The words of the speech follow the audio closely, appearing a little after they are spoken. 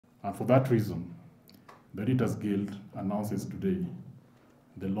And for that reason, the Editors Guild announces today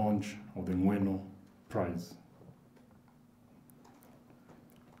the launch of the Ng'weno Prize.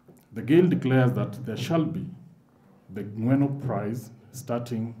 The Guild declares that there shall be the Ng'weno Prize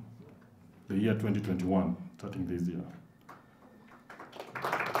starting the year 2021, starting this year.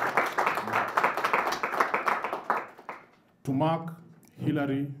 To mark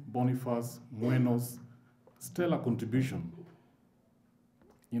Hilary Boniface Ng'weno's stellar contribution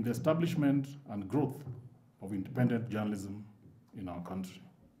in the establishment and growth of independent journalism in our country.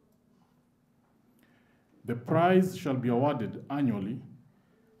 The prize shall be awarded annually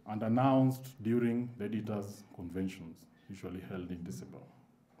and announced during the editors' conventions, usually held in December.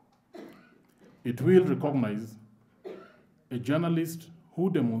 It will recognize a journalist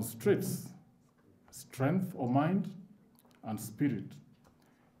who demonstrates strength of mind and spirit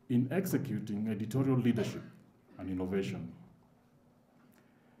in executing editorial leadership and innovation.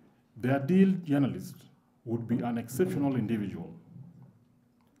 The ideal journalist would be an exceptional individual,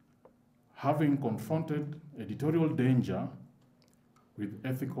 having confronted editorial danger with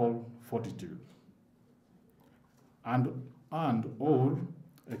ethical fortitude and/or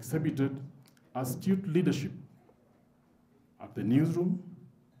exhibited astute leadership at the newsroom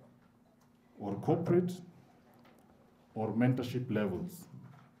or corporate or mentorship levels.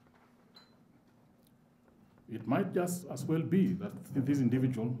 It might just as well be that this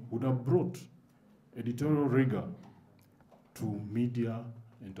individual would have brought editorial rigor to media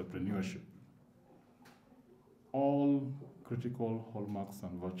entrepreneurship. All critical hallmarks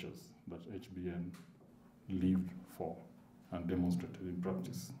and virtues that HBN lived for and demonstrated in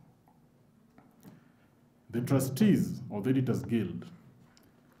practice. The trustees of the Editors Guild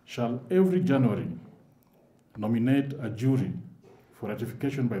shall every January nominate a jury for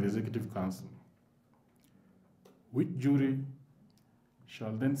ratification by the Executive Council, which jury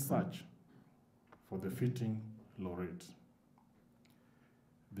shall then search for the fitting laureate.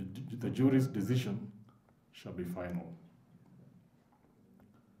 The jury's decision shall be final.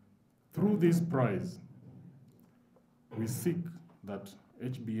 Through this prize, we seek that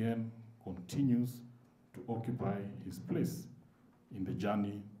HBN continues to occupy his place in the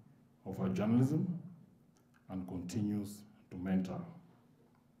journey of our journalism and continues to mentor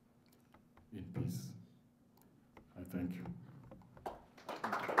in peace. I thank you.